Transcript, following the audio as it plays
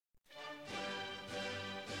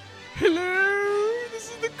Hello, this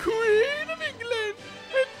is the Queen of England,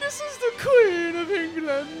 and this is the Queen of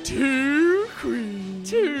England. Two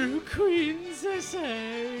queens, I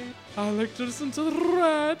say. I like to listen to the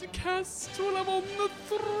Radkast while I'm on the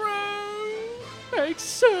throne. Make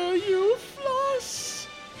sure you floss.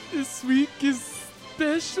 This week is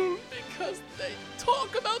special because they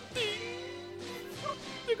talk about things.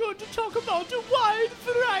 They're going to talk about a wide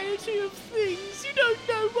variety of things. You don't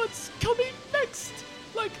know what's coming next,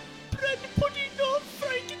 like bread pudding or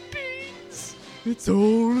franken beans. It's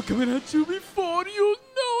all coming at you before you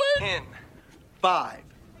know it. 10, 5,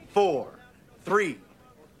 4, 3,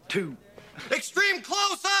 2. Extreme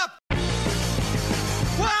close up!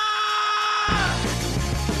 Wah!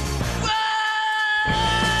 Wah!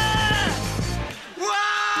 Wah!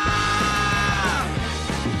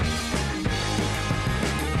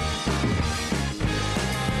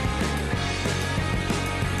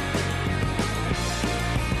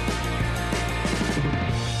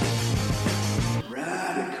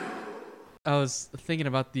 I was thinking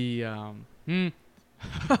about the, were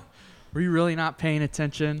you really not paying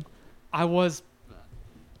attention? I was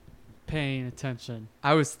paying attention.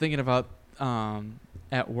 I was thinking about,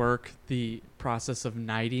 at work, the process of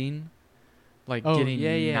knighting, like getting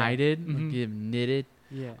knighted, like getting knitted.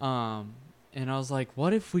 Yeah. And I was like,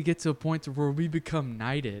 what if we get to a point where we become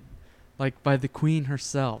knighted, like by the queen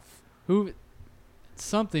herself?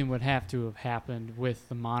 Something would have to have happened with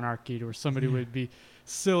the monarchy to where somebody would be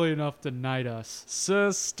silly enough to knight us.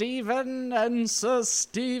 Sir Stephen and Sir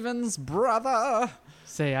Stephen's brother.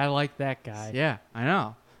 Say, I like that guy. Yeah, I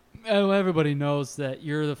know. Everybody knows that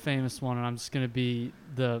you're the famous one, and I'm just going to be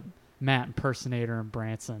the Matt impersonator in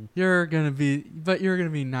Branson. You're gonna be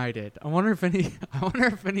knighted. I wonder if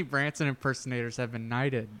any Branson impersonators have been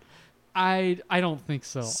knighted. I don't think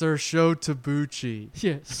so. Sir Sho Tabuchi.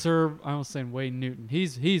 Yeah, Sir, I was saying Wayne Newton.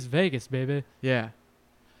 He's Vegas, baby. Yeah.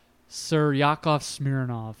 Sir Yakov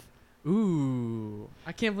Smirnov. Ooh,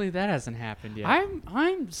 I can't believe that hasn't happened yet.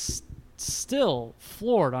 I'm still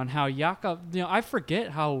floored on how Yakov. I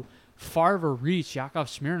forget how far of a reach Yakov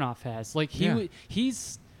Smirnov has. Like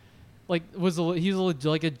he's like he's a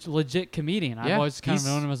legit comedian. I've always kind of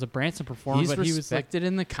known him as a Branson performer, but he was respected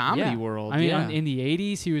in the comedy world. I mean, in the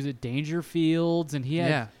 '80s, he was at Dangerfields, and he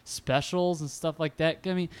had specials and stuff like that.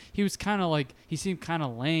 I mean, he was kind of like he seemed kind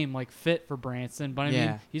of lame, like fit for Branson, but I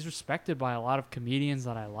mean, he's respected by a lot of comedians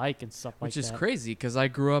that I like and stuff like that. Which is crazy because I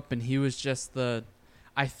grew up and he was just I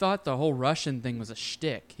thought the whole Russian thing was a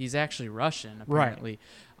shtick. He's actually Russian, apparently.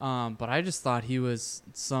 Right. But I just thought he was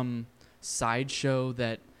some sideshow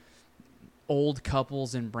that old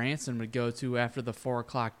couples in Branson would go to after the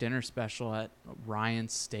 4:00 dinner special at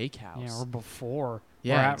Ryan's Steakhouse. Yeah, or before.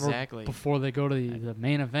 Yeah, exactly. Before they go to the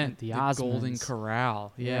main event, the Osmonds. Golden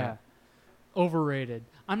Corral. Yeah. Overrated.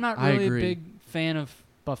 I'm not really a big fan of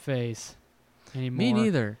buffets anymore. Me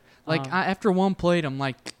neither. Like, after one plate, I'm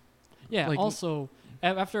like... Yeah, also...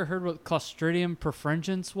 After I heard what Clostridium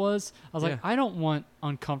perfringens was, I was like, I don't want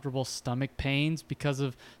uncomfortable stomach pains because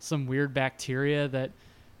of some weird bacteria that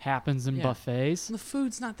happens in buffets. And the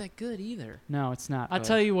food's not that good either. No, it's not. I'll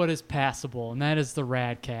tell you what is passable, and that is the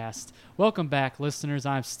Radkast. Welcome back, listeners.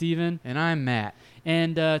 I'm Steven. And I'm Matt.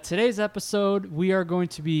 And today's episode, we are going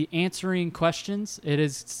to be answering questions. It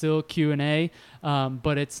is still Q&A,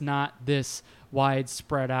 but it's not this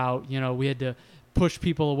widespread out. We had to push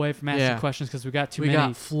people away from asking questions because we got too many. We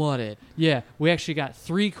got flooded. Yeah, we actually got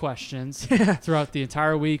 3 questions throughout the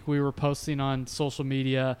entire week. We were posting on social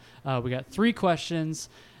media. We got 3 questions.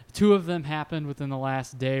 2 of them happened within the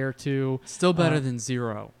last day or 2. Still better than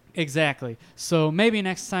 0. Exactly. So maybe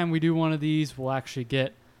next time we do one of these, we'll actually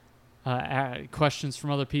get questions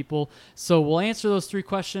from other people. So we'll answer those 3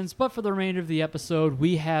 questions, but for the remainder of the episode,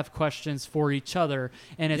 we have questions for each other,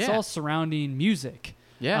 and it's all surrounding music.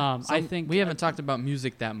 Yeah, I think we haven't talked about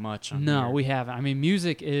music that much on No, here. we haven't. I mean,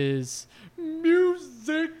 music is my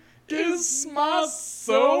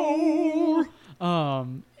soul.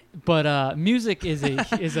 But music is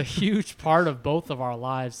a huge part of both of our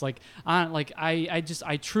lives.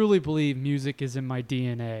 I truly believe music is in my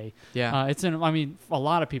DNA. Yeah, it's in. I mean, a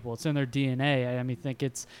lot of people, it's in their DNA. I mean,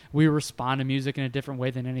 we respond to music in a different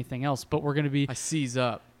way than anything else. But we're gonna be. I seize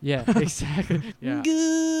up. Yeah, exactly.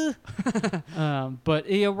 Yeah. But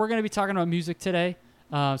we're gonna be talking about music today.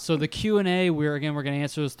 So the Q&A, we're gonna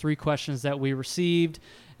answer those 3 questions that we received.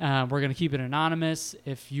 We're going to keep it anonymous.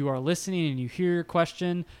 If you are listening and you hear your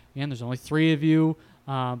question, again, there's only 3 of you.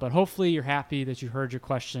 But hopefully you're happy that you heard your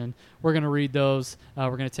question. We're going to read those.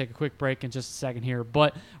 We're going to take a quick break in just a second here.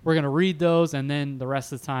 But we're going to read those, and then the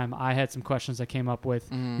rest of the time I had some questions I came up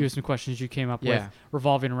with. You had some questions you came up with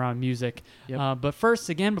revolving around music. Yep. But first,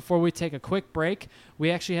 again, before we take a quick break,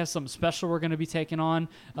 we actually have something special we're going to be taking on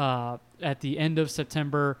at the end of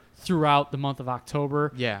September throughout the month of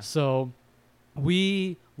October. Yeah. So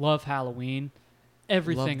we love Halloween.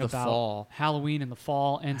 Everything Love the about fall. Halloween in the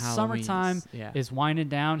fall, and summertime is winding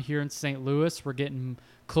down here in St. Louis. We're getting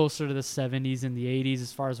closer to the 70s and the 80s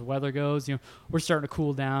as far as the weather goes. You know, we're starting to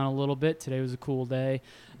cool down a little bit. Today was a cool day.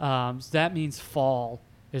 So that means fall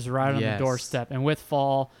is right on the doorstep, and with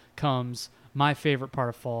fall comes my favorite part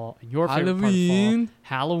of fall and your favorite part of fall,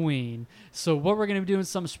 Halloween. So what we're going to be doing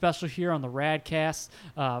something special here on the Radkast.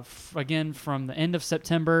 Again, from the end of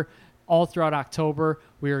September all throughout October,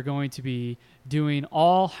 we are going to be doing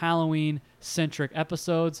all Halloween-centric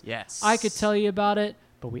episodes. Yes. I could tell you about it,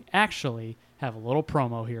 but we actually have a little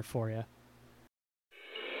promo here for you.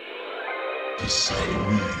 This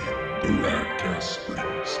Halloween, the Radkast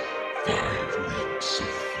brings 5 weeks of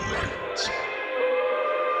fright.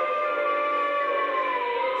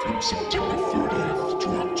 From September 30th to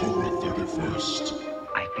October 31st.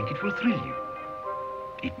 I think it will thrill you.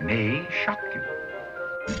 It may shock you.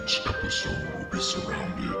 Each episode will be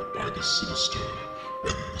surrounded by the sinister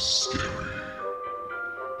and the scary.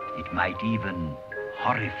 It might even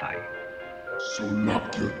horrify you. So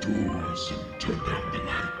lock your doors and turn down the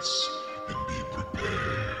lights and be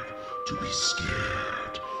prepared to be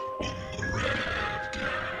scared on the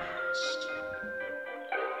Radkast.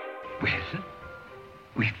 Well,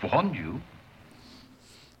 we've warned you.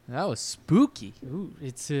 That was spooky. Ooh,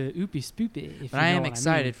 it's oopy spoopy. But I am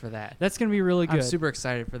excited for that. That's going to be really good. I'm super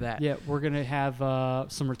excited for that. Yeah, we're going to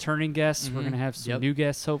have some returning guests. We're going to have some new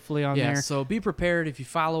guests hopefully on there. Yeah, so be prepared. If you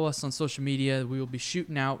follow us on social media, we will be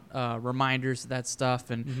shooting out reminders of that stuff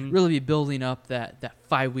and really be building up that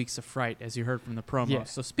 5 weeks of fright, as you heard from the promo. Yeah.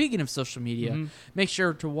 So speaking of social media, make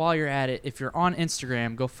sure to, while you're at it, if you're on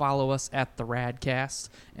Instagram, go follow us at the Radkast,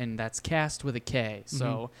 and that's cast with a K.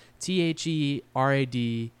 So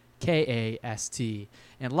TheRadKast.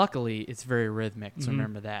 And luckily, it's very rhythmic, so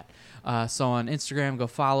remember that. So on Instagram, go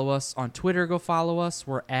follow us. On Twitter, go follow us.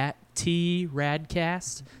 We're at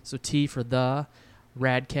TRadcast. So T for the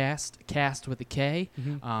Radkast, cast with a K.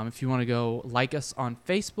 If you want to go like us on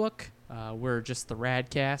Facebook, we're just the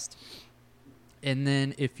Radkast. And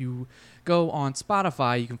then if you go on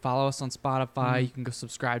Spotify, you can follow us on Spotify. You can go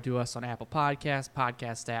subscribe to us on Apple Podcasts,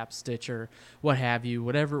 Podcast App, Stitcher, what have you,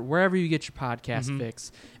 wherever you get your podcast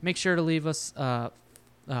fix. Make sure to leave us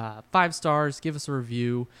 5 stars, give us a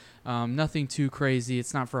review. Nothing too crazy.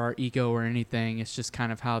 It's not for our ego or anything. It's just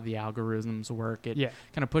kind of how the algorithms work. It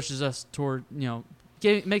kind of pushes us toward,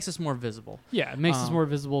 it makes us more visible. Yeah, it makes us more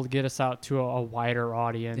visible to get us out to a wider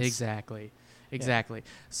audience. Exactly.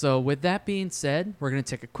 So with that being said, we're going to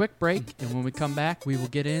take a quick break, and when we come back, we will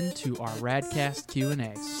get into our Radkast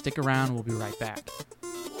Q&A. So stick around. We'll be right back.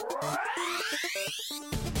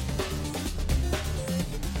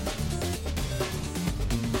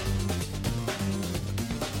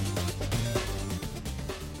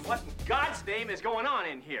 What in God's name is going on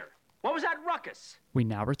in here? What was that ruckus? We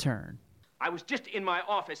now return I was just in my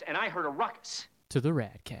office and I heard a ruckus. to the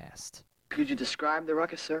Radkast. Could you describe the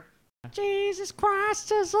ruckus, sir? Jesus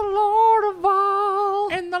Christ is the Lord of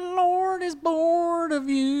all. And the Lord is bored of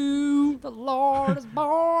you. The Lord is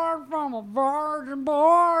born from a virgin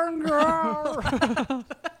born girl.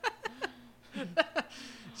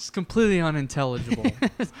 It's completely unintelligible.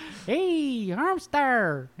 Hey,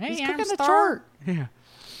 Armstar. Hey, He's cooking Armstar. the chart. Yeah.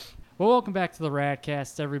 Well, welcome back to the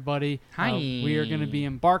Radkast, everybody. Hi. We are going to be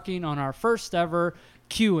embarking on our first ever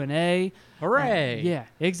Q&A. Hooray. Yeah,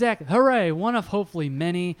 exactly. Hooray. One of hopefully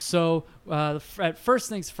many. So at first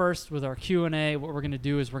things first with our Q&A, what we're going to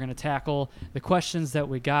do is we're going to tackle the questions that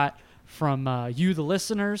we got from you, the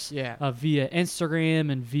listeners, via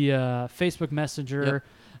Instagram and via Facebook Messenger.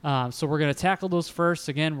 So we're going to tackle those first.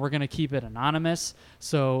 Again, we're going to keep it anonymous.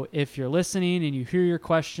 So if you're listening and you hear your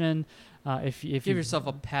question, if Give yourself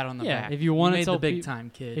a pat on the back. if you want to tell the big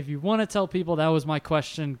time kid. If you want to tell people that was my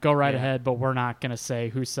question, go right ahead. But we're not going to say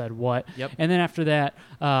who said what. Yep. And then after that,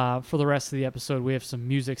 for the rest of the episode, we have some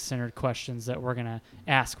music-centered questions that we're going to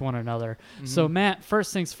ask one another. So Matt,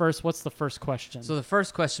 first things first. What's the first question? So the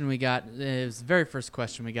first question we got is the very first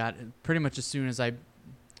question we got pretty much as soon as I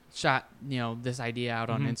shot this idea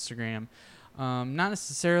out on Instagram. Not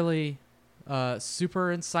necessarily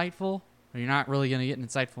super insightful. You're not really going to get an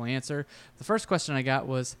insightful answer. The first question I got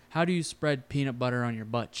was, how do you spread peanut butter on your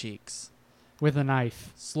butt cheeks? With a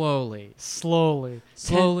knife. Slowly.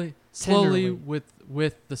 Slowly Tenderly.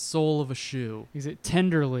 with the sole of a shoe. Is it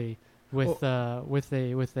tenderly with a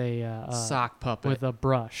Sock puppet. with a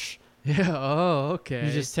brush? Yeah. Oh, okay.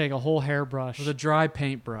 You just take a whole hairbrush. with a dry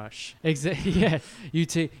paintbrush. Exactly. Yeah. You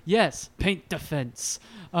take paint defense.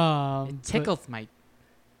 It tickles my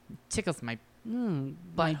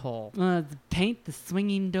butthole. Paint the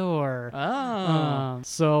swinging door. Oh.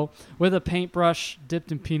 So with a paintbrush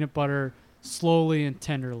dipped in peanut butter, slowly and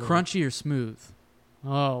tenderly. Crunchy or smooth?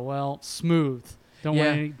 Oh well, smooth.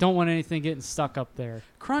 Yeah. Don't want anything getting stuck up there.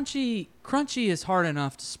 Crunchy is hard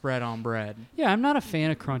enough to spread on bread. Yeah, I'm not a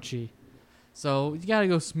fan of crunchy. So you gotta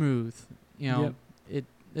go smooth. You know, Yep.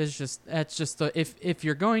 that's just the if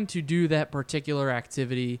you're going to do that particular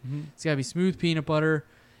activity, Mm-hmm. it's gotta be smooth peanut butter,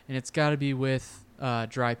 and it's gotta be with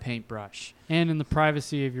dry paintbrush. And in the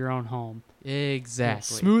privacy of your own home.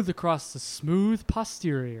 Exactly. Yeah, smooth across the smooth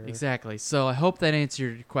posterior. Exactly. So I hope that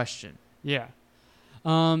answered your question. Yeah.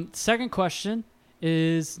 Second question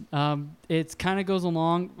is it kind of goes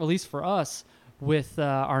along, at least for us, with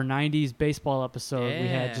our 90s baseball episode we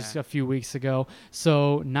had just a few weeks ago.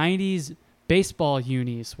 So 90s baseball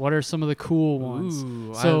unis, what are some of the cool ones?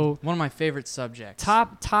 Ooh, So one of my favorite subjects.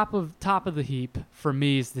 top of the heap for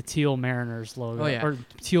me is the teal Mariners logo. Oh, yeah. Or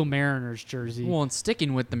teal Mariners jersey. Well, and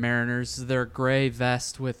sticking with the Mariners, their gray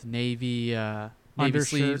vest with navy Undershirt,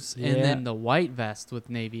 sleeves, yeah. and then the white vest with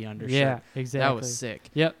navy undershirt. Yeah, exactly. That was sick.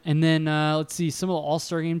 Yep. And then let's see, some of the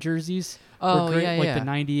All-Star game jerseys Oh, were great. yeah, Like yeah. the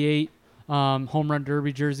 98 home run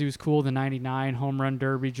derby jersey was cool. The 99 home run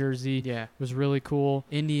derby jersey Yeah. was really cool.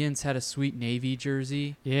 Indians had a sweet navy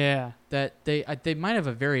jersey Yeah. that they might have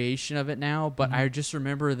a variation of it now, but Mhm. I just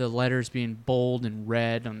remember the letters being bold and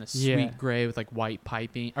red on the sweet Yeah. gray with like white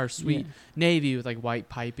piping, or sweet Yeah. navy with like white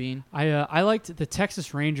piping. I liked the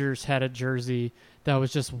Texas Rangers had a jersey that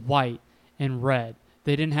was just white and red.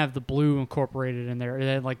 They didn't have the blue incorporated in there. It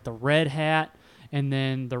had like the red hat and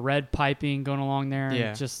then the red piping going along there. And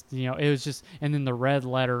Yeah. just, it was just, and then the red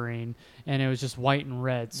lettering, and it was just white and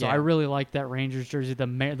red. So Yeah. I really liked that Rangers jersey. The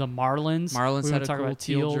Marlins. Marlins we had were a talking cool about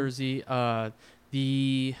teal jersey.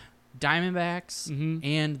 The Diamondbacks Mhm.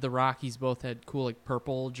 and the Rockies both had cool like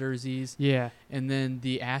purple jerseys. Yeah. And then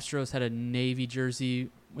the Astros had a navy jersey.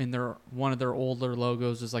 In one of their older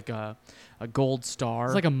logos was like a gold star.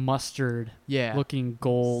 It's like a mustard yeah looking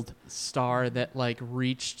gold. star that like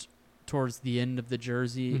reached towards the end of the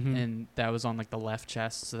jersey, Mhm. and that was on like the left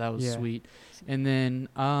chest, so that was Yeah. sweet. And then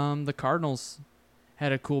the Cardinals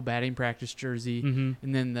had a cool batting practice jersey, Mhm.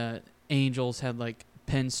 and then the Angels had like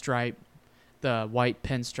the white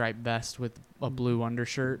pinstripe vest with a blue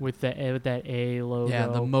undershirt. With that A logo. Yeah,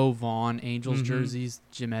 the Mo Vaughn Angels Mhm. jerseys,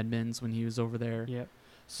 Jim Edmonds when he was over there. Yep.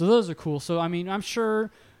 So those are cool. So, I mean, I'm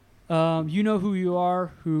sure you know who you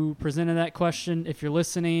are, who presented that question. If you're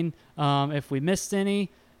listening, if we missed any,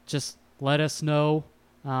 just let us know.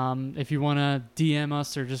 If you want to DM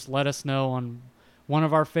us or just let us know on one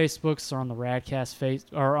of our Facebooks or on the Radkast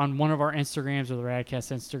or on one of our Instagrams or the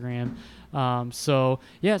Radkast Instagram. So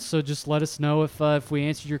just let us know if we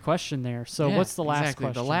answered your question there. So Yeah, what's the last exactly.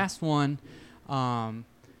 question? The last one,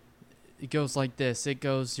 it goes like this. It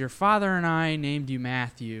goes, your father and I named you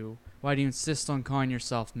Matthew. Why do you insist on calling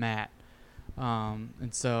yourself Matt? And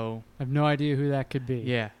so, I have no idea who that could be.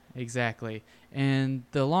 yeah, exactly. And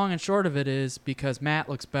the long and short of it is because Matt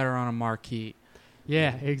looks better on a marquee.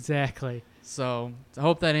 Yeah, exactly. So I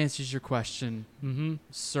hope that answers your question, Mm-hmm.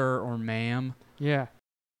 sir or ma'am. Yeah.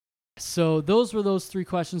 So those were those three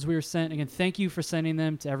questions we were sent. Again, thank you for sending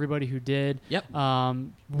them to everybody who did. Yep.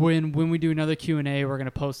 When we do another Q&A, we're going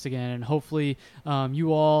to post again. And hopefully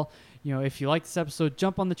you all, if you like this episode,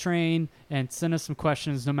 jump on the train and send us some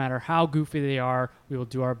questions. No matter how goofy they are, we will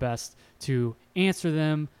do our best to answer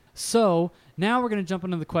them. So now we're going to jump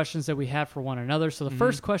into the questions that we have for one another. So the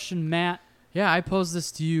first question, Matt. Yeah, I posed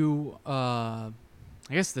this to you, I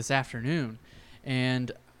guess this afternoon.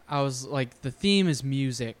 And I was like, the theme is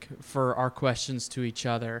music for our questions to each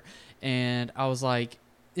other. And I was like,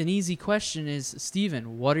 an easy question is,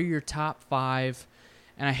 Steven, what are your top 5,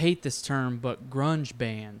 and I hate this term, but grunge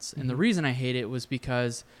bands? And the reason I hate it was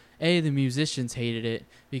because, A, the musicians hated it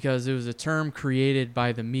because it was a term created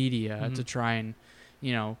by the media to try and,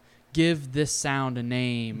 give this sound a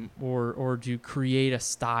name or to create a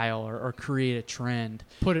style or create a trend.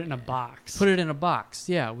 Put it in a box. Put it in a box,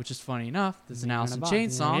 yeah, which is funny enough. There's an Man in a Alice in Box,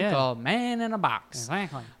 Chains song yeah. called Man in a Box.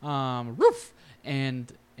 Exactly. Roof.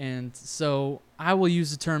 And so I will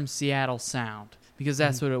use the term Seattle sound because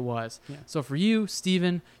that's what it was. Yeah. So for you,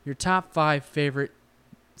 Steven, your top 5 favorite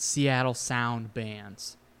Seattle sound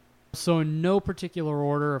bands. So in no particular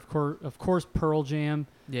order, of course, Pearl Jam.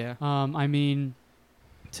 Yeah. I mean,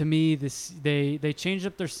 to me, they changed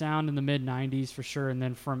up their sound in the mid '90s for sure, and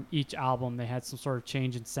then from each album they had some sort of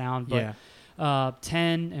change in sound. But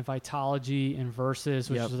 10 and Vitology and Versus,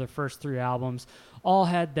 which was their first 3 albums, all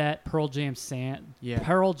had that Pearl Jam sound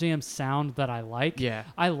that I like. Yeah,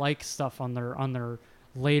 I like stuff on their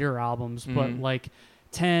later albums, but like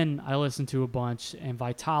 10 I listened to a bunch, and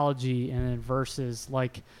Vitology and then Versus,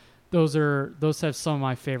 like those have some of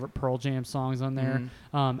my favorite Pearl Jam songs on there.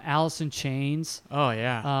 Alice in Chains. Oh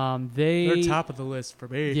yeah. They're top of the list for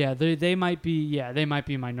me. Yeah, they might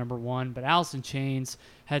be my number 1, but Alice in Chains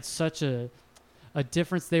had such a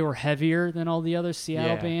difference. They were heavier than all the other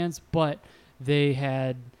Seattle bands, but they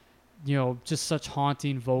had, just such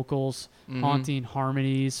haunting vocals, haunting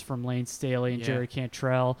harmonies from Lane Staley and Jerry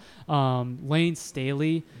Cantrell. Lane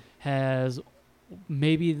Staley has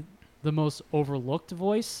maybe the most overlooked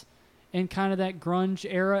voice in kind of that grunge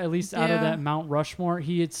era, at least out of that Mount Rushmore.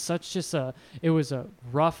 He had it was a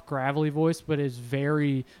rough, gravelly voice, but it's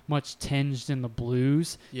very much tinged in the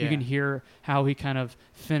blues. You can hear how he kind of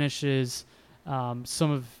finishes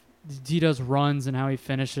he does runs, and how he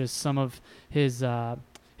finishes some of his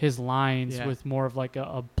lines with more of like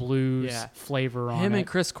a blues flavor on it. Him and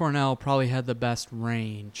Chris Cornell probably had the best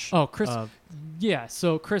range. Oh, Chris.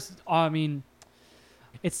 So Chris, I mean,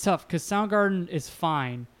 it's tough because Soundgarden is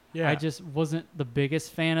fine. Yeah. I just wasn't the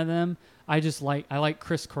biggest fan of them. I like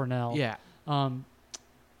Chris Cornell. Yeah.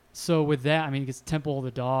 So with that, I mean, it's Temple of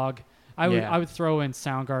the Dog. I would throw in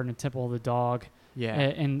Soundgarden and Temple of the Dog. Yeah.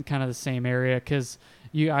 In kind of the same area, because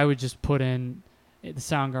I would just put in the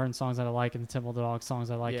Soundgarden songs that I like and the Temple of the Dog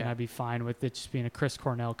songs I like, and I'd be fine with it just being a Chris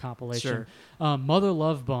Cornell compilation. Sure. Mother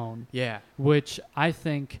Love Bone. Yeah. Which I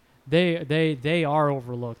think they are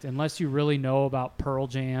overlooked unless you really know about Pearl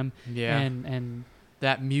Jam. Yeah. And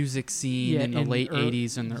that music scene in the late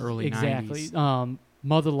 80s and the early 90s. Exactly.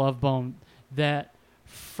 Mother Love Bone, that's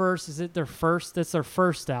their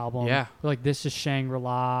first album. Yeah. Like This Is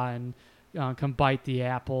Shangri-La and Come Bite the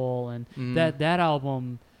Apple, and that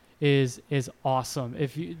album is awesome.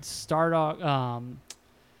 If you Stardog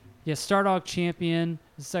Champion,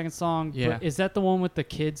 the second song. Yeah. But is that the one with the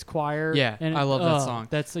kids choir? Yeah, and I love that song.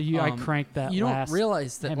 That's I cranked that. You don't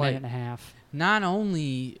realize that minute and a half. Not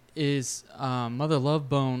only is Mother Love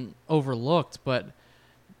Bone overlooked, but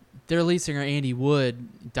their lead singer Andy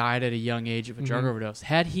Wood died at a young age of a drug overdose.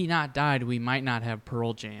 Had he not died, we might not have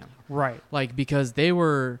Pearl Jam. Right. Like, because they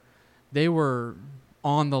were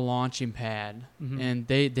on the launching pad, and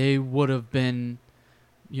they would have been,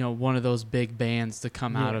 one of those big bands to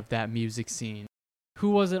come out of that music scene.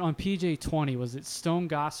 Who was it on PJ20? Was it Stone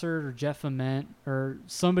Gossard or Jeff Ament? Or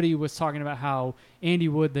somebody was talking about how Andy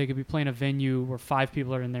Wood, they could be playing a venue where 5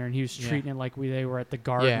 people are in there, and he was treating it like they were at the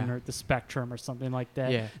Garden or at the Spectrum or something like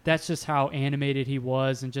that. Yeah. That's just how animated he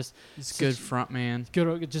was, and just good front man.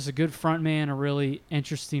 Just a good front man, a really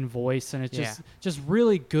interesting voice, and it's just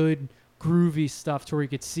really good groovy stuff to where you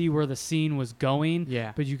could see where the scene was going.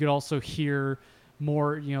 Yeah. But you could also hear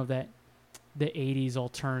more, that the 80s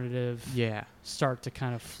alternative start to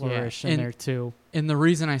kind of flourish in there too. And the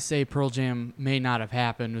reason I say Pearl Jam may not have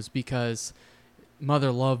happened was because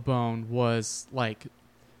Mother Love Bone was like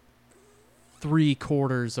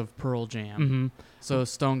 3/4 of Pearl Jam. So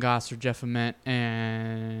Stone Gossard, Jeff Ament,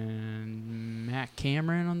 and Matt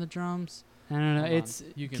Cameron on the drums. I don't know.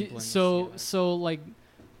 You can so like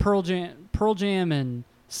Pearl Jam and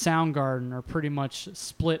Soundgarden are pretty much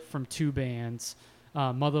split from 2 bands.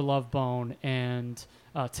 Mother Love Bone and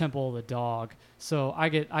Temple of the Dog. So I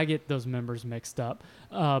get those members mixed up.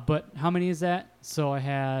 But how many is that? So I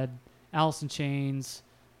had Alice in Chains,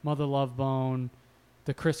 Mother Love Bone,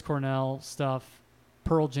 the Chris Cornell stuff,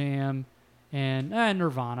 Pearl Jam, and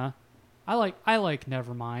Nirvana. I like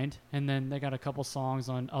Nevermind, and then they got a couple songs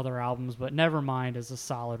on other albums, but Nevermind is a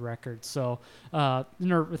solid record. So throw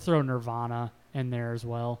Nirvana in there as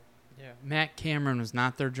well. Yeah, Matt Cameron was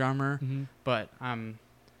not their drummer, but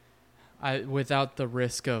without the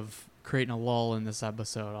risk of creating a lull in this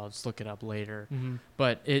episode, I'll just look it up later.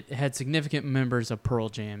 But it had significant members of Pearl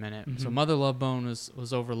Jam in it. So Mother Love Bone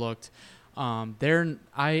was overlooked.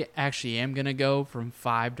 I actually am gonna go from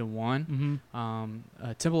 5 to 1.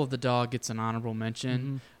 Temple of the Dog gets an honorable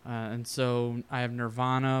mention, and so I have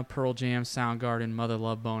Nirvana, Pearl Jam, Soundgarden, Mother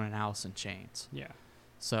Love Bone, and Alice in Chains. Yeah.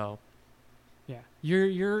 So. Yeah,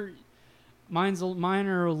 mine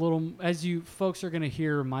are a little, as you folks are going to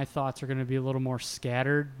hear, my thoughts are going to be a little more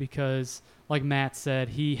scattered because, like Matt said,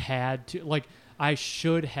 he had to, like, I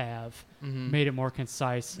should have made it more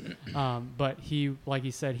concise, but like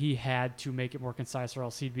he said, he had to make it more concise or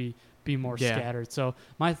else he'd be more scattered. So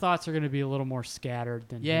my thoughts are going to be a little more scattered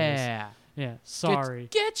than his. Yeah, sorry.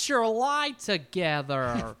 Get your light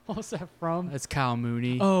together. What was that from? That's Kyle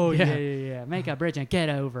Mooney. Oh, yeah. Make a bridge and get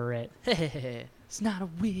over it. It's not a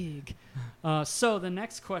wig. So the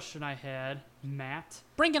next question I had, Matt.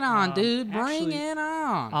 Bring it on, dude. Bring actually, it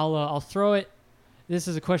on. I'll throw it. This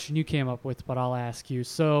is a question you came up with, but I'll ask you.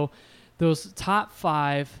 So those top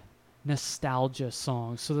 5 nostalgia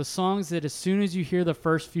songs. So the songs that as soon as you hear the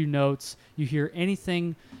first few notes, you hear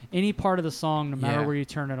anything, any part of the song, no matter where you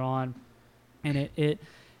turn it on, and it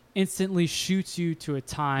instantly shoots you to a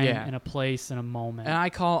time and a place and a moment.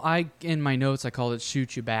 And in my notes I called it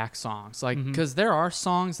shoot you back songs, like because there are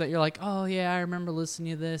songs that you're like, oh yeah, I remember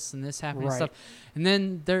listening to this and this happened and stuff, and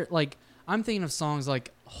then they're like, I'm thinking of songs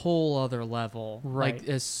like whole other level, like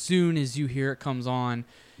as soon as you hear it comes on,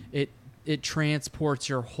 it transports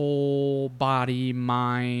your whole body,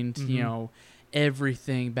 mind, you know,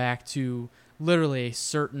 everything back to literally a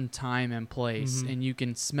certain time and place, and you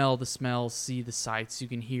can smell the smells, see the sights, you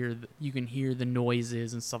can hear the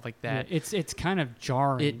noises and stuff like that. Yeah, it's kind of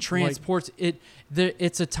jarring. It transports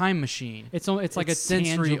it's a time machine. It's like a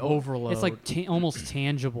sensory tangible, overload. It's like almost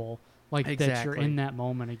tangible, like that you're in that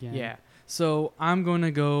moment again. Yeah. So I'm going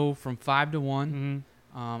to go from 5 to 1.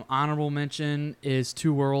 Honorable mention is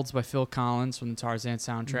Two Worlds by Phil Collins from the Tarzan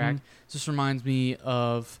soundtrack. Just reminds me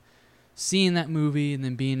of seeing that movie and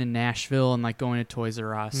then being in Nashville and like going to Toys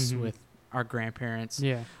R Us with our grandparents.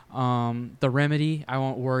 Yeah. The Remedy, I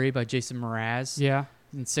Won't Worry by Jason Mraz. Yeah.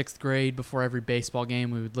 In 6th grade, before every baseball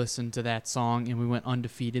game, we would listen to that song, and we went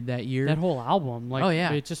undefeated that year. That whole album, like,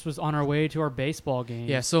 it just was on our way to our baseball game.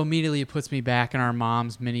 Yeah, so immediately it puts me back in our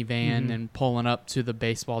mom's minivan and pulling up to the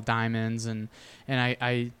baseball diamonds, and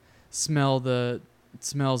I smell the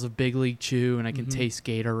smells of Big League Chew, and I can taste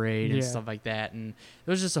Gatorade and stuff like that, and it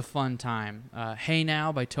was just a fun time. Hey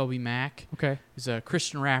Now by Toby Mac. Okay. He's a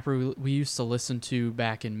Christian rapper we used to listen to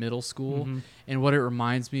back in middle school, and what it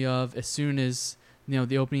reminds me of, as soon as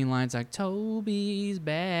the opening line's like, Toby's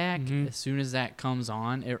back. As soon as that comes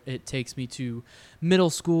on, it takes me to middle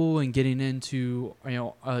school and getting into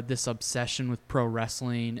this obsession with pro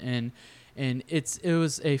wrestling, and it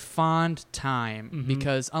was a fond time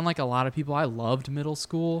because unlike a lot of people, I loved middle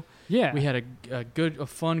school. Yeah, we had a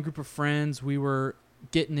fun group of friends. We were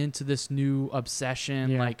getting into this new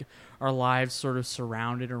obsession, like our lives sort of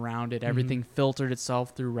surrounded around it. Everything filtered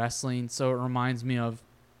itself through wrestling, so it reminds me of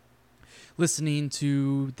listening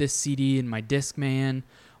to this CD in my Discman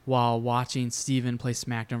while watching Steven play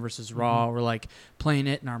SmackDown versus Raw, or like playing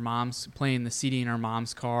the CD in our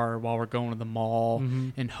mom's car while we're going to the mall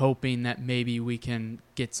and hoping that maybe we can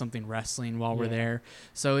get something wrestling while we're there.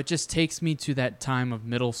 So it just takes me to that time of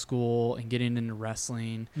middle school and getting into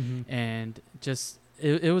wrestling, and just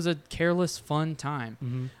it was a careless, fun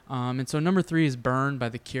time. And so number 3 is Burn by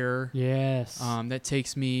The Cure. Yes. That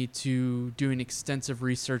takes me to doing extensive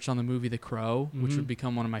research on the movie The Crow, which would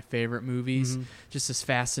become one of my favorite movies. Just this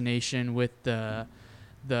fascination with the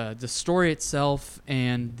story itself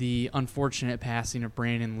and the unfortunate passing of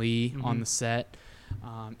Brandon Lee on the set.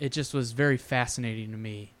 It just was very fascinating to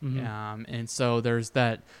me. And so there's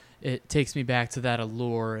that. It takes me back to that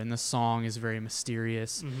allure, and the song is very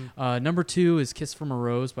mysterious. Number 2 is Kiss from a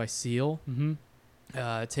Rose by Seal.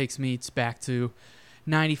 It takes me back to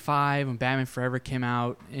 95 when Batman Forever came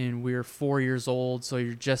out, and we were 4 years old, so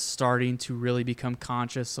you're just starting to really become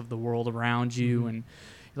conscious of the world around you, and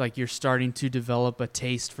like you're starting to develop a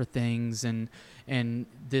taste for things, and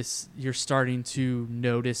this you're starting to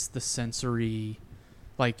notice the sensory,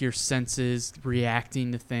 like your senses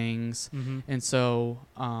reacting to things. And so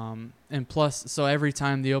and plus, so every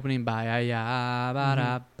time the opening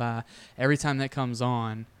every time that comes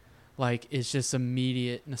on, like it's just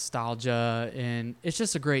immediate nostalgia, and it's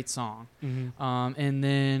just a great song. And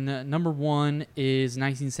then number 1 is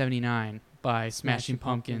 1979 by Smashing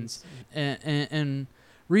Pumpkins. And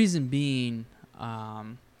reason being,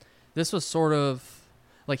 this was sort of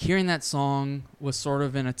like hearing that song was sort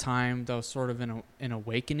of in a time that was sort of an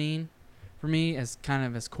awakening for me, as kind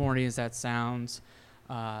of as corny as that sounds.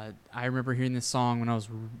 I remember hearing this song when I was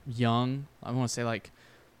young. I want to say like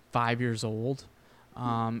 5 years old.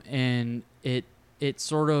 And it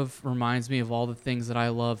sort of reminds me of all the things that I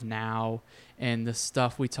love now, and the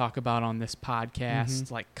stuff we talk about on this podcast,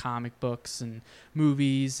 like comic books and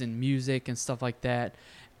movies and music and stuff like that.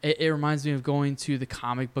 It reminds me of going to the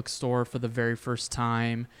comic book store for the very first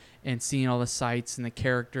time and seeing all the sights and the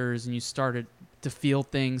characters, and you started to feel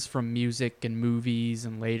things from music and movies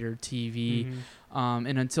and later TV.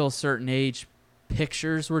 And until a certain age,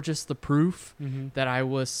 pictures were just the proof Mm-hmm. that I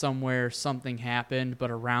was somewhere, something happened.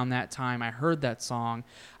 But around that time I heard that song,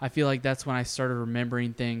 I feel like that's when I started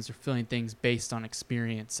remembering things or feeling things based on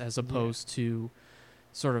experience as opposed to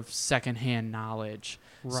sort of secondhand knowledge.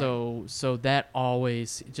 Right. So that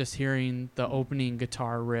always, just hearing the opening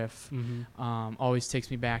guitar riff always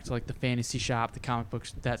takes me back to like the fantasy shop, that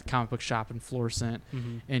comic book shop in Florissant,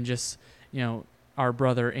 and just, you know, our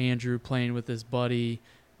brother Andrew playing with his buddy,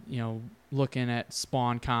 you know, looking at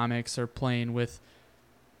Spawn comics or playing with,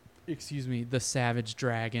 the Savage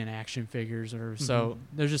Dragon action figures, or so.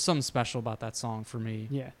 There's just something special about that song for me.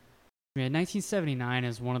 Yeah. I mean, 1979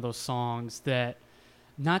 is one of those songs that,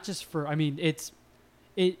 not just for, I mean,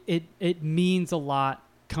 it means a lot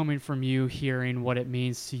coming from you, hearing what it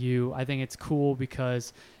means to you. I think it's cool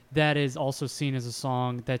because that is also seen as a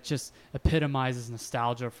song that just epitomizes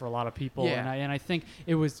nostalgia for a lot of people. Yeah. And I think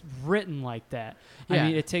it was written like that. Yeah. I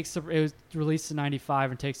mean, it was released in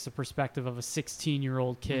 95 and takes the perspective of a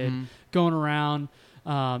 16-year-old kid going around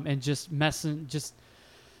and just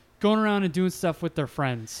going around and doing stuff with their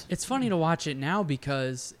friends. It's funny to watch it now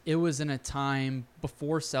because it was in a time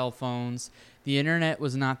before cell phones. The internet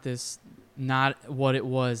was not what it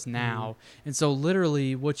was now. And so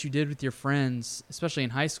literally what you did with your friends, especially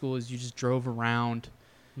in high school, is you just drove around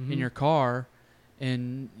in your car.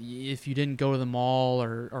 And if you didn't go to the mall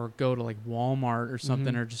or go to like Walmart or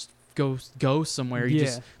something, or just go somewhere, you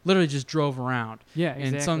just literally just drove around. Yeah,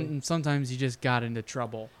 exactly. And sometimes you just got into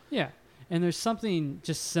trouble. Yeah. And there's something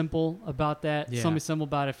just simple about that. Yeah. Something simple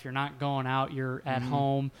about if you're not going out, you're at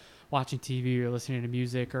home watching TV or listening to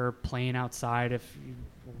music or playing outside.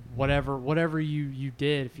 Whatever you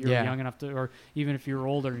did, if you were young enough to, or even if you were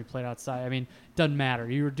older and you played outside. I mean, doesn't matter.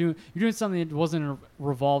 You're doing something that wasn't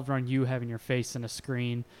revolved around you having your face in a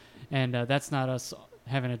screen, and that's not us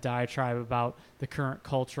having a diatribe about the current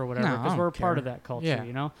culture or whatever, because we're a part of that culture,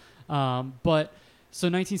 you know. But so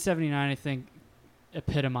 1979, I think,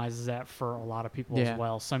 epitomizes that for a lot of people as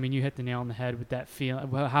well. So I mean, you hit the nail on the head with that feeling,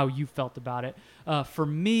 how you felt about it. For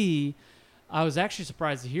me, I was actually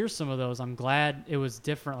surprised to hear some of those. I'm glad it was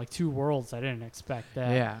different, like Two Worlds. I didn't expect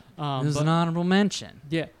that. Yeah, it was an honorable mention.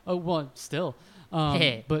 Yeah. Oh well, still.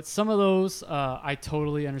 But some of those I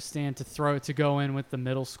totally understand to go in with the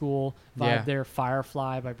middle school vibe there.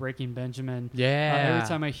 Firefly by Breaking Benjamin. Yeah.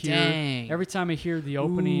 Every time I hear the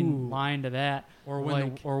opening line to that, or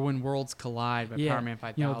when Worlds Collide by Power Man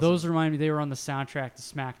 5000. You know, those remind me, they were on the soundtrack to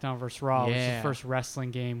SmackDown vs. Raw, which is the Yeah. first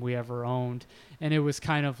wrestling game we ever owned, and it was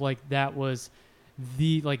kind of like that was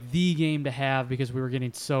the game to have because we were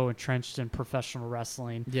getting so entrenched in professional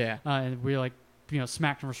wrestling. Yeah. And we were like, you know,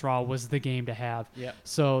 SmackDown vs. Raw was the game to have. Yep.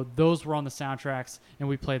 So those were on the soundtracks, and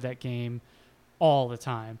we played that game all the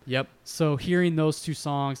time. Yep. So hearing those two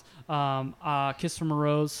songs, Kiss from a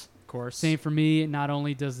Rose, Of course. same for me. Not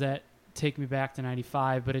only does that take me back to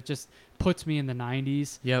 95, but it just puts me in the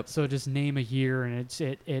 90s. Yep. So just name a year, and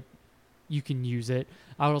it you can use it.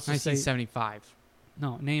 I would also say 1975.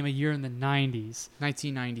 no. Name a year in the 90s.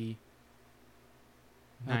 1990.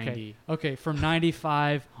 90. Okay, from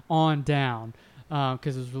 95 on down,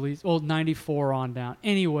 because it was released. Well, 94 on down.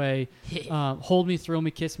 Anyway, Hold Me, Thrill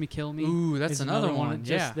Me, Kiss Me, Kill Me. Ooh, that's is another one. And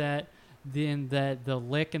just that, then the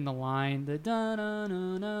lick and the line, the da na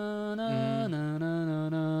na na na na na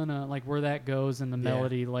na na, like where that goes in the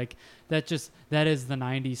melody, like that is the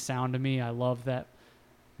 90s sound to me. I love that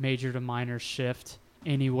major to minor shift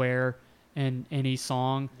anywhere in any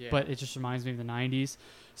song, but it just reminds me of the 90s.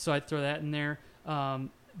 So I'd throw that in there.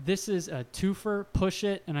 This is a twofer, Push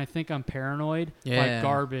It, and I Think I'm Paranoid by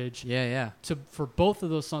Garbage. For both of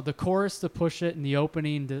those songs, the chorus to Push It and the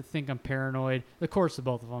opening to Think I'm Paranoid, the chorus to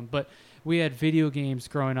both of them. But we had video games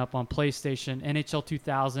growing up on PlayStation, NHL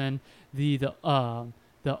 2000. The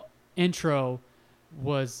intro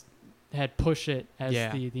had Push It as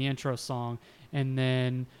the intro song. And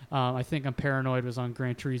then I Think I'm Paranoid was on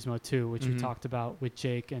Gran Turismo 2, which we talked about with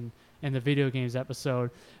Jake and the video games episode.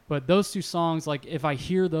 But those two songs, like if I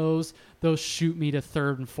hear those shoot me to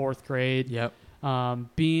 3rd and 4th grade. Yep.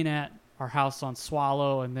 Being at our house on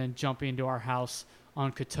Swallow and then jumping to our house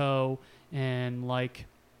on Coteau, and like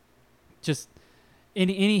just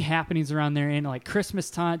any happenings around there, and like Christmas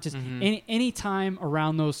time, just any time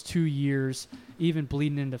around those 2 years, even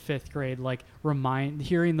bleeding into 5th grade, like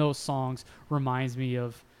hearing those songs reminds me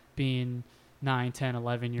of being 9, 10,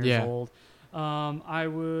 11 years old. I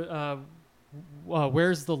would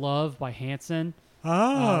Where's the Love by Hanson.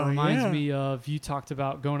 Reminds me of, you talked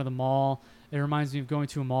about going to the mall. It reminds me of going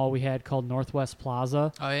to a mall we had called Northwest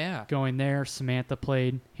Plaza. Oh, yeah. Going there. Samantha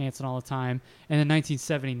played Hanson all the time. And then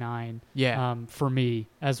 1979 for me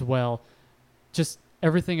as well. Just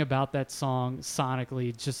everything about that song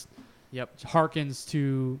sonically just harkens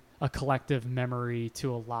to a collective memory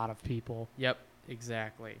to a lot of people. Yep,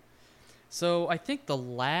 exactly. So I think the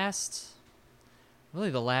last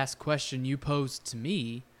question you posed to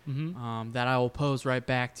me, that I will pose right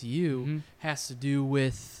back to you, has to do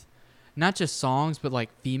with not just songs, but like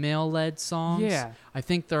female-led songs. Yeah. I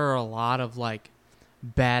think there are a lot of like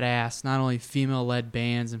badass, not only female-led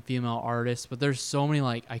bands and female artists, but there's so many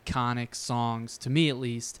like iconic songs, to me at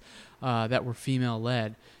least, that were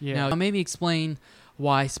female-led. Yeah. Now, maybe explain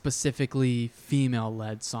why specifically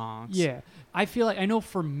female-led songs. Yeah. I feel like, I know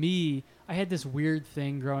for me, I had this weird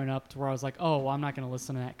thing growing up to where I was like, oh, well, I'm not going to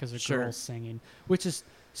listen to that because they're girls singing, which is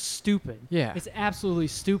stupid. Yeah. It's absolutely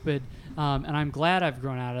stupid, and I'm glad I've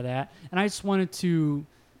grown out of that. And I just wanted to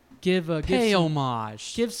give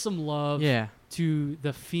homage. Give some love to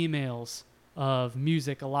the females of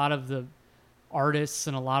music. A lot of the artists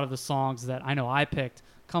and a lot of the songs that I know I picked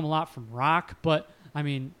come a lot from rock, but I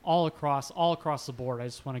mean all across the board. I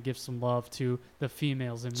just want to give some love to the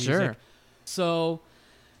females in music. Sure. So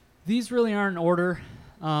these really aren't in order.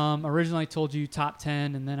 Originally I told you top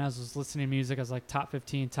 10, and then as I was listening to music, I was like top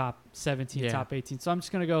 15, top 17, top 18. So I'm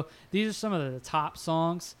just going to go, these are some of the top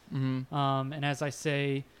songs. And as I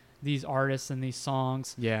say these artists and these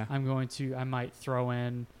songs, I might throw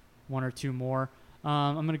in one or two more.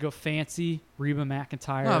 I'm going to go Fancy, Reba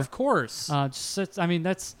McEntire. Oh, of course. It's such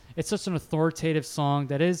an authoritative song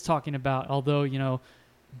that is talking about, although, you know,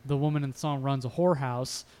 the woman in the song runs a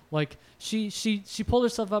whorehouse. Like she pulled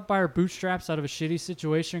herself up by her bootstraps out of a shitty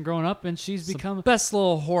situation growing up, and she's become the best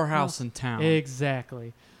little whorehouse in town.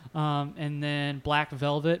 Exactly. And then Black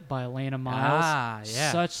Velvet by Elena Miles.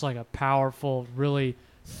 Such like a powerful, really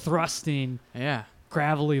thrusting,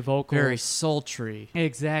 gravelly vocal. Very sultry.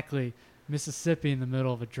 Exactly. Mississippi in the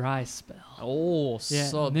middle of a dry spell. Oh,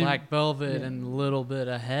 so Black Velvet and a little bit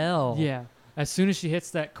of hell. Yeah. As soon as she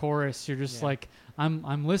hits that chorus, you're just like,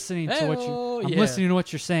 I'm listening to listening to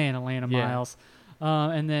what you're saying, Elena Miles.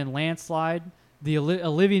 And then Landslide, the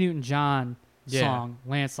Olivia Newton-John song,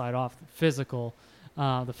 Landslide off the Physical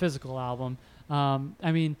album.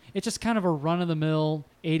 I mean, it's just kind of a run-of-the-mill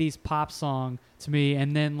 80s pop song to me.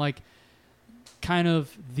 And then like kind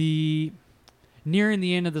of nearing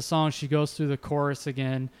the end of the song, she goes through the chorus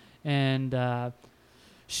again, and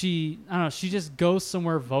she just goes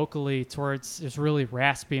somewhere vocally towards it's really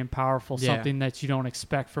raspy and powerful, something that you don't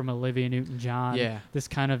expect from Olivia Newton-John. This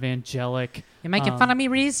kind of angelic. You making fun of me,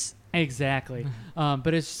 Reese? Exactly.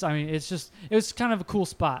 But it was kind of a cool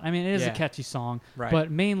spot. I mean, it is a catchy song, but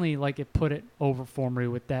mainly like it put it over for me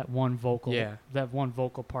with that one vocal,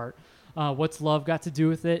 part. What's Love Got to Do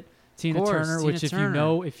with It? Tina Turner, which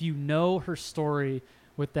if you know her story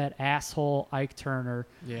with that asshole Ike Turner,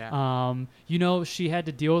 you know she had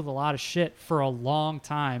to deal with a lot of shit for a long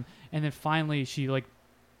time, and then finally she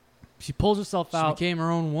pulls herself out. She became her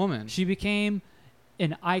own woman. She became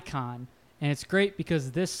an icon, and it's great because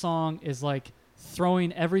this song is like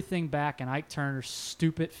throwing everything back in Ike Turner's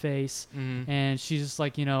stupid face, and she's just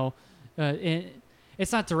like, you know,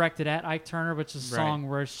 it's not directed at Ike Turner, but it's a song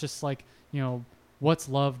where it's just like, you know, what's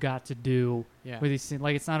love got to do with these things?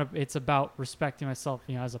 Like it's about respecting myself,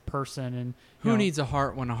 you know, as a person, and who needs a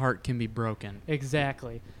heart when a heart can be broken?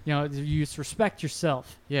 Exactly. You know, you just respect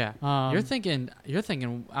yourself. Yeah. You're thinking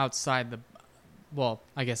outside the. Well,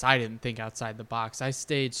 I guess I didn't think outside the box. I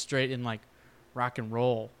stayed straight in like rock and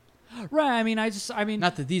roll. Right. I mean,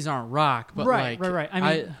 not that these aren't rock, but right. I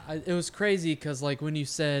mean, it was crazy because like when you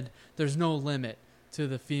said there's no limit to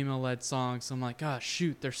the female-led songs, I'm like, oh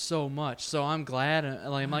shoot, there's so much. So I'm glad.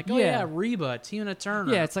 I'm like, Reba, Tina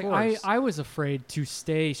Turner. Yeah, it's like I was afraid to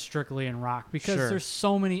stay strictly in rock because there's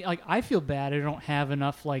so many. Like I feel bad I don't have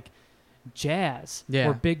enough like jazz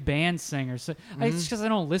or big band singers. So, it's just because I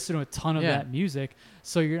don't listen to a ton of that music.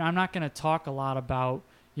 So I'm not going to talk a lot about,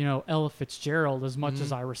 you know, Ella Fitzgerald as much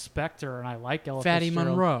as I respect her and I like Ella Fitzgerald. Fatty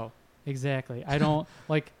Monroe. Exactly. I don't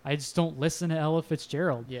I just don't listen to Ella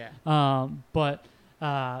Fitzgerald. Yeah.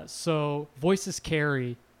 So Voices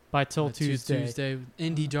Carry by Till Tuesday.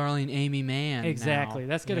 Indie darling Amy Mann. Exactly. Now.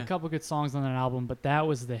 That's got a couple good songs on that album, but that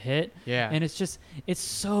was the hit. Yeah. And it's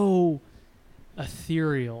so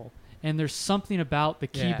ethereal. And there's something about the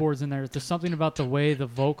keyboards in there. There's something about the way the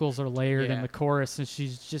vocals are layered in the chorus, and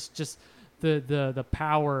she's just the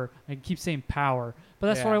power. I keep saying power, but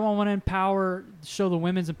that's what I want to show the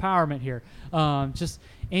women's empowerment here. Just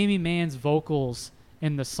Amy Mann's vocals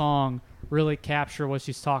in the song really capture what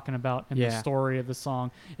she's talking about in the story of the song.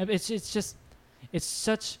 It's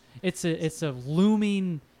a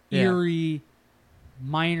looming, eerie,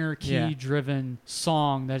 minor key driven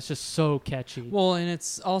song that's just so catchy. Well, and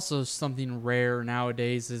it's also something rare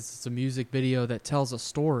nowadays is it's a music video that tells a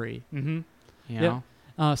story. Mm-hmm. You know?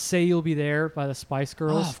 Say You'll Be There by the Spice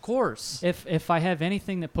Girls. Oh, of course. If I have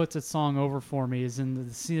anything that puts its song over for me is in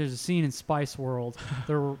the scene. There's a scene in Spice World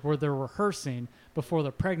where they're rehearsing before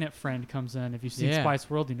the pregnant friend comes in. If you've seen Spice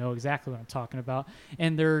World, you know exactly what I'm talking about.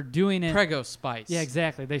 And they're doing it. Prego Spice. Yeah,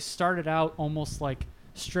 exactly. They started out almost like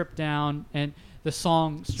stripped down, and the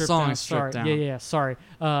song stripped down. Stripped down. Yeah. Sorry.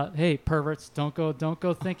 Hey, perverts, don't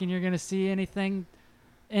go thinking you're gonna see anything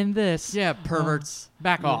in this. Yeah, perverts.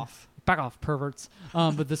 Back off. Back off, perverts.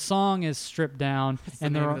 But the song is stripped down, the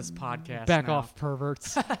and name they're of this podcast. back now. off,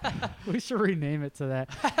 perverts. We should rename it to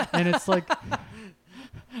that. And it's like,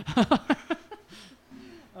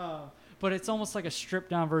 but it's almost like a stripped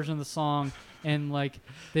down version of the song, and like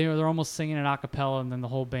they're almost singing it a cappella, and then the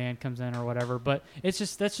whole band comes in or whatever. But it's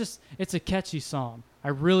a catchy song. I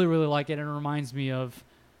really like it, and it reminds me of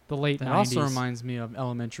the late 90s. It also reminds me of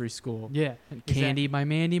elementary school. Yeah, And Candy by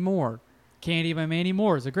Mandy Moore. Candy by Mandy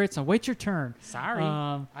Moore is a great song. Wait your turn. Sorry,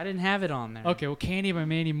 I didn't have it on there. Okay, well, Candy by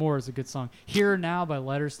Mandy Moore is a good song. Here Now by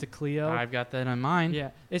Letters to Cleo. I've got that on mine. Yeah,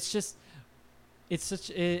 it's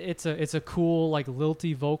a cool like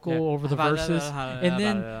lilty vocal over the verses, and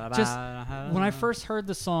then just when I first heard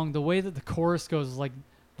the song, the way that the chorus goes is like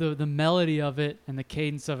the melody of it and the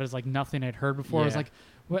cadence of it is like nothing I'd heard before. I was like,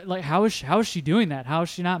 what, like how is she doing that? How is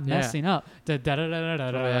she not messing up? They're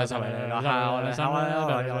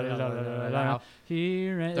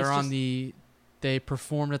on the. They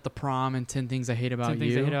performed at the prom in 10 Things I Hate About 10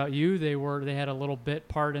 Things You. I Hate About You. They had a little bit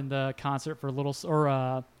part in the concert for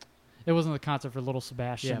it wasn't the concert for Little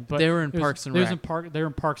Sebastian. Yeah, but they were in Parks and Rec. They were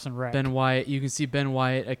in Parks and Rec. Ben Wyatt. You can see Ben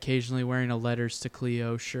Wyatt occasionally wearing a Letters to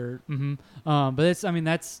Cleo shirt. Mm-hmm. But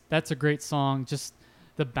that's a great song. Just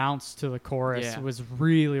the bounce to the chorus was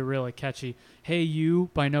really catchy. Hey You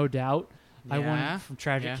by No Doubt. I wanted from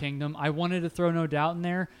Tragic Kingdom. I wanted to throw No Doubt in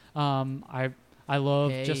there. I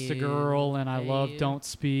love Just a Girl, and I love Don't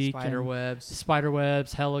Speak.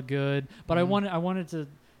 Spiderwebs, hella good. But I wanted to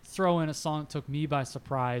throw in a song that took me by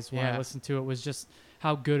surprise when I listened to it. Was just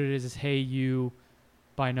how good it is Hey You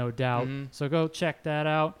by No Doubt. So go check that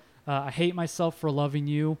out. I Hate Myself for Loving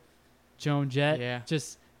You, Joan Jett. Yeah.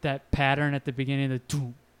 Just that pattern at the beginning, the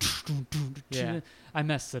doom, doom, doom, doom. I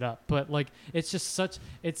messed it up, but like it's a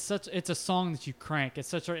song that you crank. It's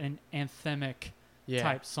such an anthemic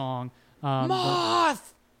type song.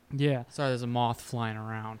 Moth. Yeah. Sorry, there's a moth flying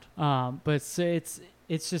around. But it's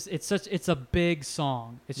a big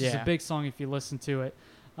song. It's just a big song if you listen to it.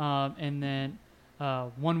 And then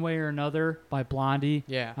One Way or Another by Blondie.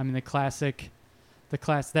 Yeah. I mean that classic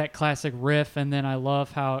riff, and then I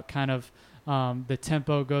love how it kind of the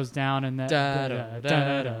tempo goes down and that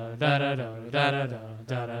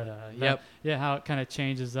Yep. Yeah, how it kind of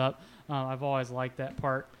changes up. I've always liked that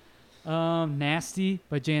part. Nasty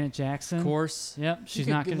by Janet Jackson. Of course. Yep. She's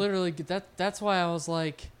not gonna literally that's why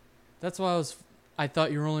I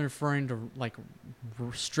thought you were only referring to like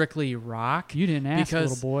strictly rock. You didn't ask,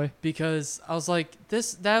 little boy. Because I was like,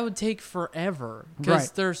 that would take forever.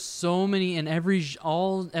 Because there's so many in every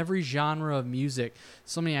genre of music,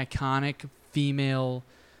 so many iconic female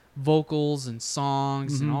vocals and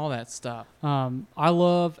songs and all that stuff. I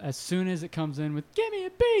love as soon as it comes in with "Give me a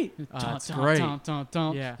beat." It's great.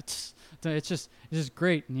 Yeah. It's just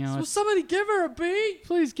great. You know, Will somebody give her a beat?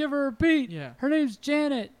 Please give her a beat. Yeah. Her name's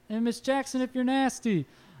Janet, and Miss Jackson if you're nasty.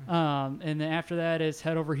 And then after that is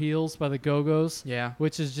Head Over Heels by the Go-Go's. Yeah.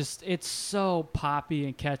 Which is just, it's so poppy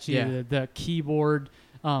and catchy. Yeah. The keyboard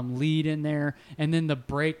lead in there, and then the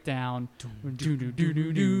breakdown.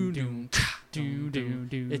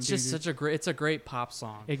 It's just such a great pop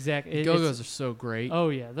song. Exactly. Go-Go's are so great. Oh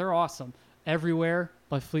yeah, they're awesome. Everywhere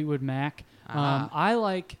by Fleetwood Mac. I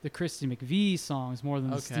like the Christy McVie songs more than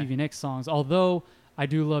the Stevie Nicks songs, although I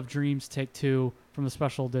do love Dreams Take Two from the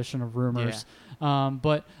special edition of Rumors.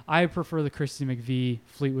 But I prefer the Christy McVie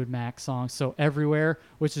Fleetwood Mac songs. So Everywhere,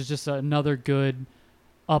 which is just another good,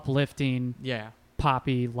 uplifting,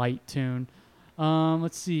 poppy, light tune.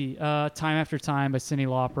 Let's see. Time After Time by Cyndi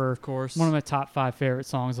Lauper. Of course. One of my top 5 favorite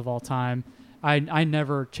songs of all time. I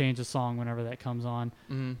never change a song whenever that comes on.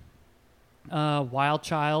 Wild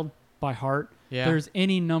Child by Heart. Yeah. There's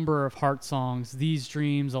any number of Heart songs. These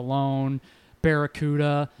Dreams, Alone,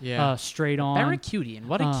 Barracuda, Straight On. Barracudian.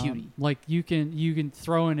 What a cutie. Like you can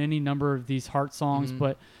throw in any number of these Heart songs,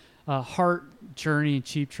 but Heart, Journey, and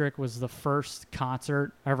Cheap Trick was the first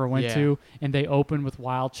concert I ever went to, and they opened with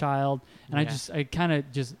Wild Child, and it kind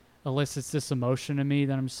of just elicits this emotion in me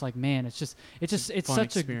that I'm just like, man, it's fun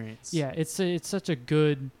such experience. it's such a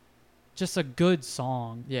good just a good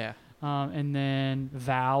song. Yeah. And then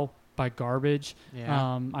Vow by Garbage.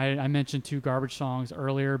 Yeah. I mentioned 2 Garbage songs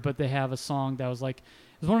earlier, but they have a song that was like,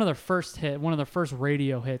 it was one of their first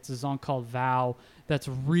radio hits, is a song called Vow that's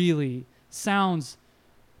really sounds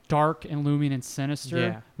dark and looming and sinister.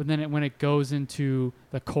 Yeah. But then when it goes into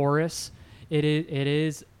the chorus, it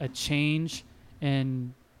is a change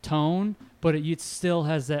in tone, but it still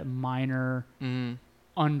has that minor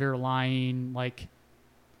underlying like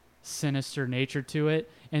sinister nature to it.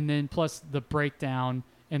 And then plus the breakdown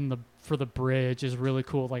for the bridge is really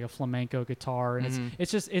cool, like a flamenco guitar, and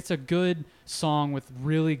it's a good song with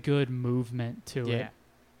really good movement to it.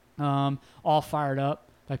 All Fired Up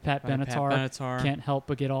by Pat Benatar. Can't help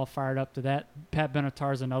but get all fired up to that. Pat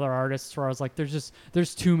Benatar is another artist where I was like, there's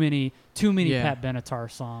too many Pat Benatar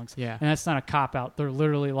songs. Yeah. And that's not a cop out. They're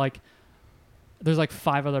literally like, there's like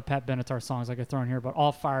 5 other Pat Benatar songs I could throw in here, but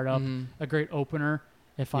All Fired Up, a great opener.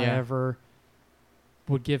 If I ever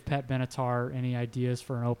would give Pat Benatar any ideas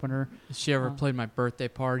for an opener. Has she ever played My Birthday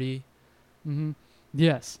Party?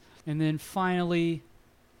 Yes. And then finally,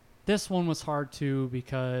 this one was hard too,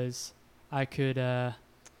 because I could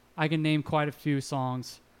name quite a few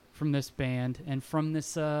songs from this band and from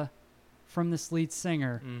this lead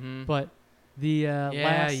singer. But the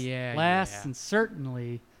last and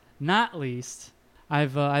certainly not least,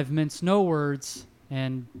 I've minced no words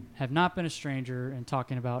and have not been a stranger in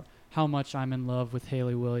talking about how much I'm in love with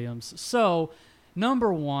Hayley Williams. So,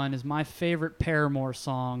 number 1 is my favorite Paramore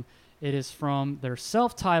song. It is from their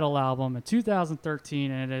self-titled album in 2013,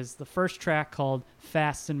 and it is the first track called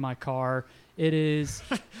Fast in My Car. It is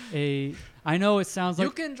I know it sounds like...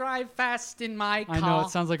 You can drive fast in my car. I know, it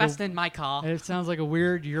sounds like in my car. It sounds like a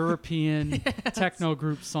weird European techno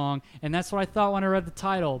group song, and that's what I thought when I read the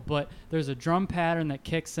title, but there's a drum pattern that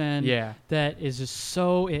kicks in that is just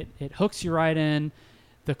so... It hooks you right in.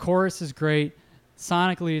 The chorus is great.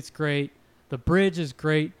 Sonically, it's great. The bridge is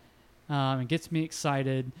great. It gets me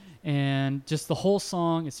excited, and just the whole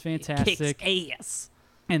song is fantastic. It kicks ass.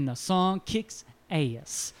 And the song kicks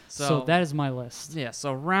ass. So that is my list. Yeah,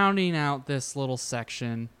 so rounding out this little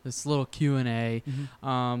section, this little Q&A,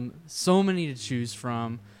 so many to choose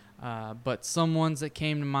from, but some ones that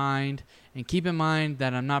came to mind. And keep in mind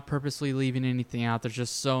that I'm not purposely leaving anything out. There's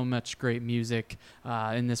just so much great music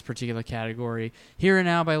in this particular category. Here and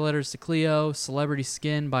Now by Letters to Cleo, Celebrity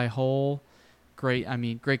Skin by Hole. Great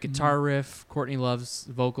guitar riff. Courtney Love's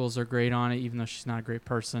vocals are great on it, even though she's not a great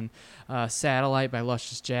person. Satellite by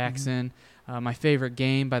Luscious Jackson. My Favorite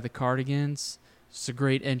Game by the Cardigans. It's a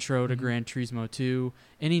great intro to Gran Turismo 2.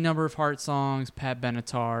 Any number of Heart songs, Pat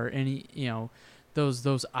Benatar,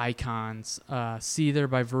 those icons. Seether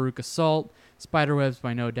by Veruca Salt. Spiderwebs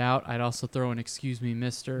by No Doubt. I'd also throw in Excuse Me,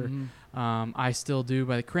 Mister. I Still Do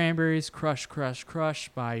by the Cranberries. Crush, Crush, Crush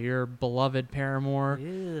by your beloved Paramore.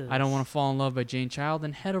 Yes. I Don't Want to Fall in Love by Jane Child.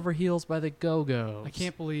 And Head Over Heels by the Go-Go's. I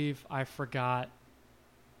can't believe I forgot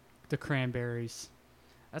the Cranberries.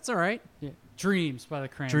 That's all right. Yeah. Dreams by the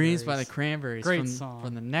Cranberries. Dreams by the Cranberries. Great song.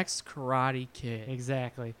 From the next Karate Kid.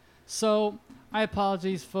 Exactly. So, I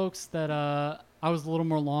apologize, folks, that I was a little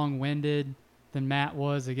more long-winded than Matt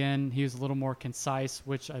was. Again, he was a little more concise,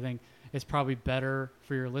 which I think is probably better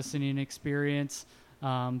for your listening experience.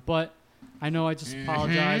 But I know I just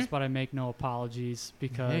apologize, but I make no apologies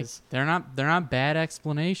because they're not bad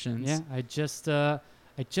explanations. Yeah, I just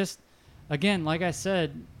again, like I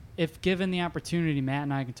said, if given the opportunity, Matt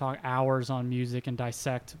and I can talk hours on music and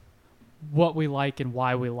dissect what we like and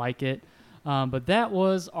why we like it. But that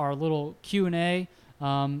was our little Q&A.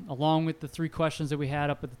 Along with the 3 questions that we had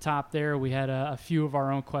up at the top there, we had a few of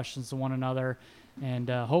our own questions to one another, and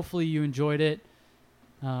hopefully you enjoyed it.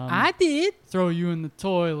 I did. Throw you in the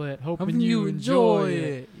toilet, hoping you enjoy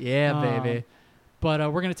it. Yeah, baby.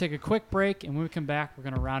 But we're going to take a quick break, and when we come back, we're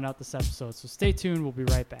going to round out this episode. So stay tuned. We'll be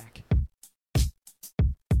right back.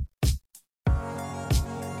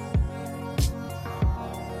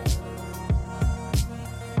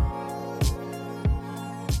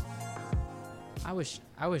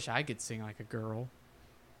 I wish I could sing like a girl.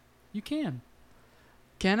 You can.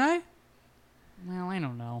 Can I? Well, I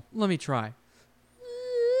don't know. Let me try.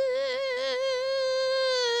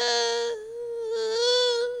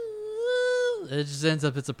 It just ends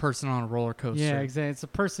up it's a person on a roller coaster. Yeah, exactly. It's a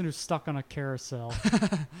person who's stuck on a carousel.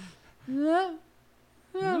 It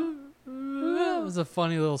was a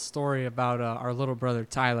funny little story about our little brother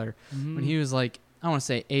Tyler when he was like, I want to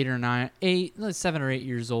say 7 or 8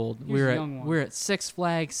 years old. We were at Six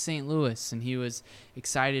Flags St. Louis, and he was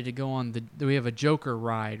excited to go on we have a Joker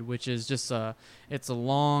ride, which is just it's a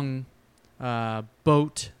long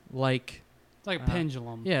boat like. It's like a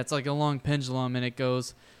pendulum. Yeah, it's like a long pendulum, and it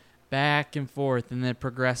goes back and forth, and then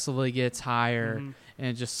progressively gets higher, and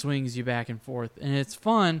it just swings you back and forth, and it's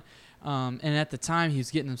fun. And at the time, he was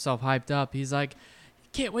getting himself hyped up. He's like,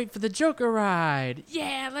 "Can't wait for the Joker ride!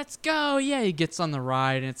 Yeah, let's go!" Yeah, he gets on the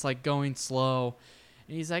ride, and it's like going slow,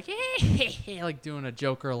 and he's like, "Hey," like doing a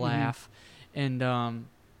Joker laugh, and then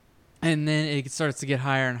it starts to get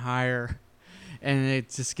higher and higher, and it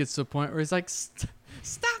just gets to a point where he's like, "Stop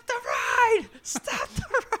the ride! Stop the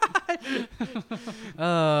ride!"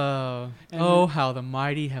 How the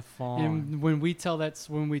mighty have fallen. And when we told that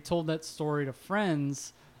story to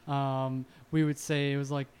friends, we would say it was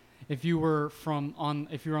like if you were on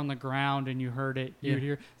the ground and you heard it, you would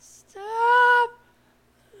hear "Stop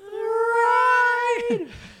the ride."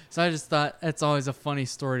 So I just thought that's always a funny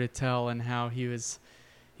story to tell, and how he was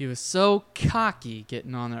so cocky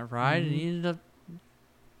getting on that ride, and he ended up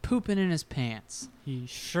pooping in his pants. He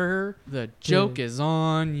sure The joke is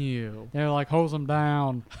on you. They're like, hose him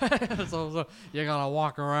down. so you gotta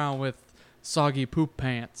walk around with soggy poop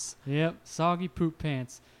pants. Yep, soggy poop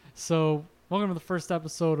pants. So welcome to the first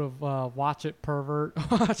episode of Watch It Pervert.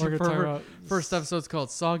 First episode's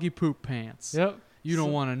called Soggy Poop Pants. Yep. You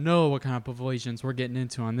don't want to know what kind of perversions we're getting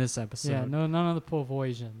into on this episode. Yeah, none of the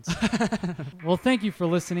perversions. Well, thank you for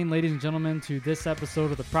listening, ladies and gentlemen, to this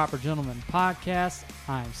episode of the Proper Gentleman Podcast.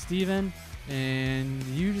 I'm Steven. And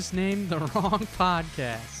you just named the wrong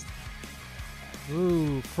podcast.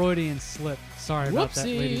 Ooh, Freudian slip. Sorry about that,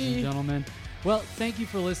 Whoopsie. ladies and gentlemen. Well, thank you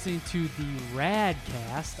for listening to the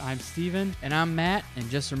Radkast. I'm Steven. And I'm Matt. And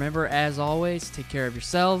just remember, as always, take care of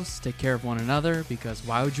yourselves, take care of one another, because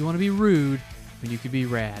why would you want to be rude when you could be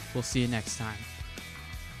rad? We'll see you next time.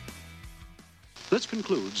 This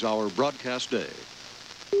concludes our broadcast day.